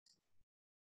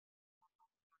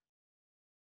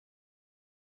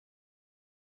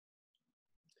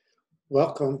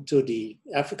Welcome to the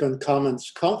African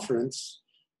Commons Conference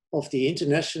of the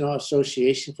International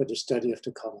Association for the Study of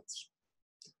the Commons.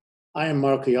 I am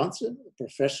Marco Jansen, a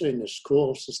professor in the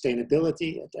School of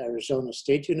Sustainability at Arizona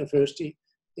State University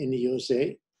in the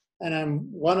USA, and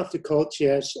I'm one of the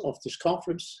co-chairs of this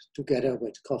conference together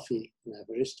with Kofi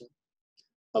Navarristo.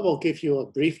 I will give you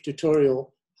a brief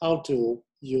tutorial how to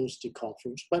use the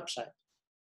conference website.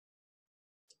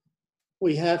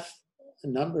 We have a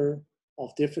number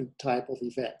of different type of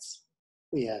events.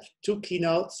 We have 2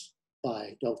 keynotes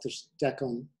by Drs.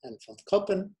 Dekkon and Van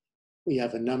Koppen. We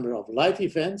have a number of live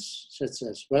events, such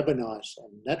as webinars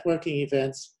and networking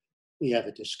events. We have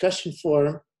a discussion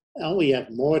forum, and we have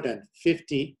more than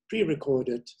 50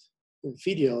 pre-recorded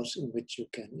videos in which you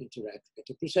can interact with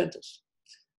the presenters.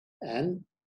 And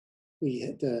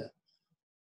the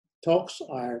talks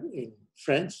are in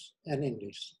French and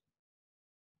English.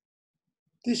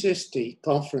 This is the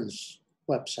conference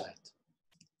website.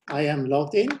 I am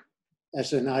logged in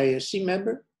as an IASC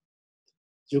member.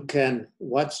 You can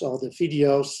watch all the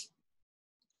videos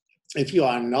if you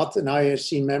are not an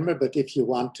IASC member, but if you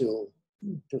want to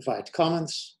provide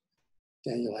comments,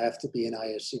 then you have to be an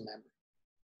IASC member.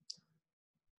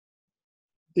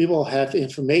 We will have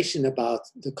information about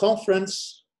the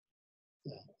conference,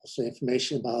 also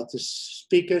information about the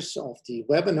speakers of the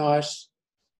webinars,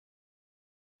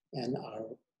 and our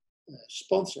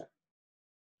sponsor.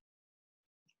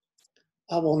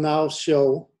 I will now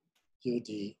show you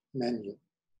the menu.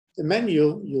 The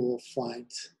menu you will find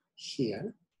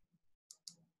here.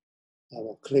 I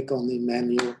will click on the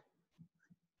menu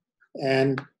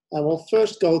and I will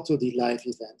first go to the live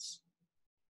events.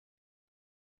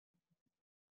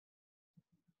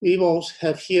 We will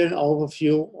have here an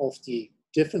overview of the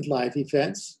different live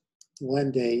events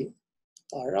when they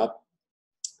are up.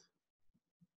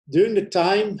 During the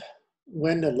time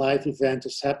when the live event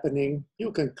is happening,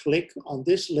 you can click on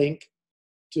this link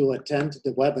to attend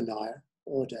the webinar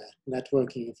or the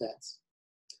networking events.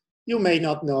 You may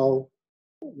not know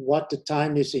what the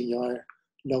time is in your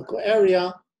local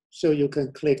area, so you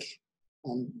can click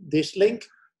on this link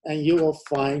and you will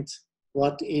find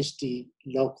what is the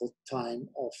local time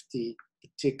of the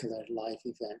particular live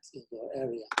event in your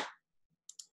area.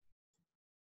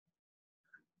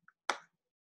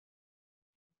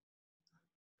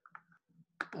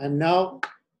 I'm now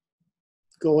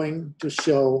going to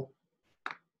show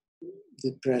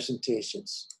the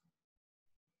presentations.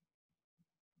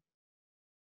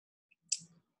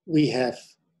 We have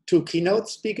 2 keynote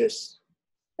speakers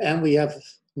and we have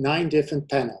 9 different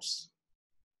panels.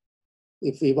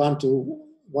 If we want to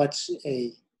watch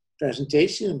a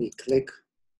presentation, we click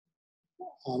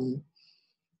on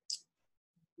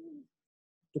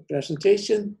the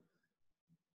presentation.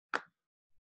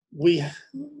 We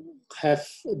have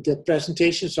the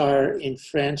presentations are in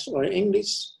French or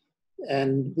English,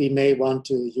 and we may want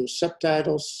to use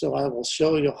subtitles, so I will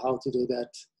show you how to do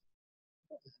that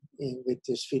with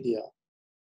this video.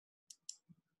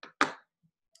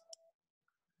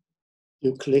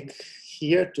 You click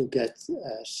here to get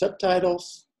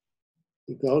subtitles.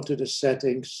 You go to the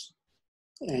settings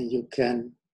and you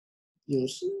can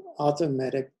use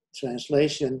automatic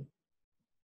translation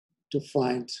to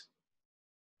find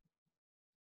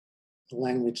the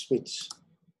language which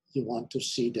you want to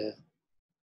see the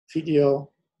video,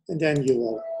 and then you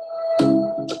will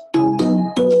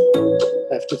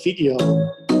have the video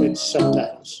with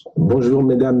subtitles. Bonjour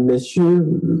mesdames, messieurs.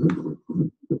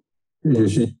 Je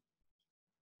suis.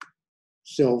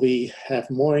 So we have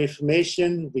more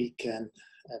information. We can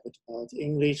have it about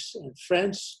English and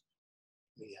French.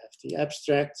 We have the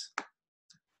abstract.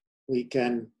 We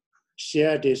can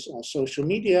share this on social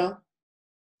media.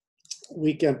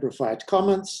 We can provide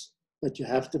comments, but you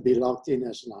have to be logged in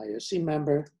as an IASC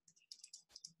member.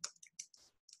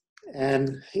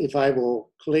 And if I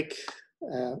will click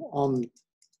on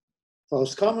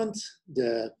post comment,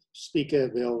 the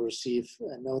speaker will receive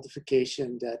a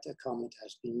notification that a comment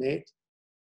has been made.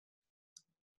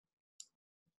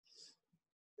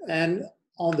 And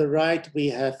on the right, we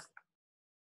have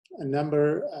a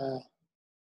number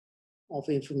of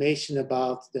information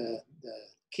about the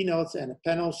keynotes and a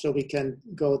panel, so we can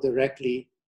go directly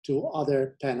to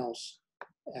other panels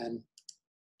and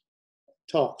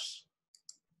talks.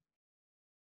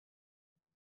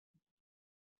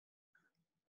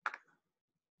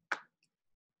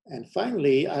 And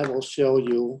finally, I will show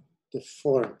you the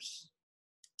forums.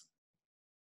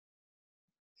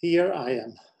 Here I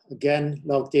am again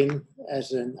logged in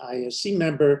as an IASC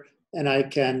member, and I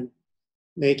can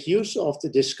make use of the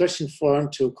discussion forum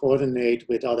to coordinate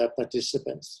with other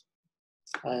participants.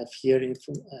 I have here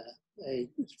a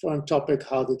forum topic,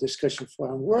 how the discussion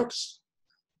forum works.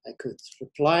 I could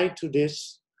reply to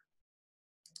this.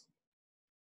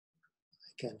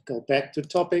 I can go back to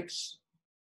topics.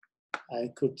 I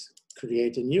could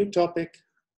create a new topic.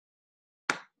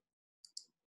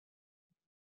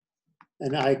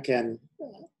 And I can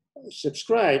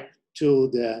subscribe to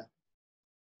the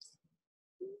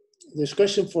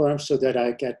discussion forum so that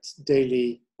I get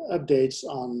daily updates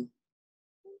on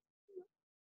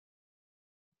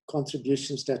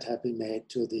contributions that have been made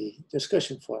to the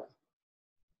discussion forum.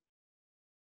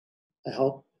 I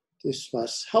hope this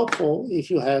was helpful.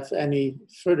 If you have any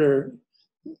further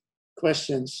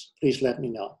questions, please let me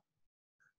know.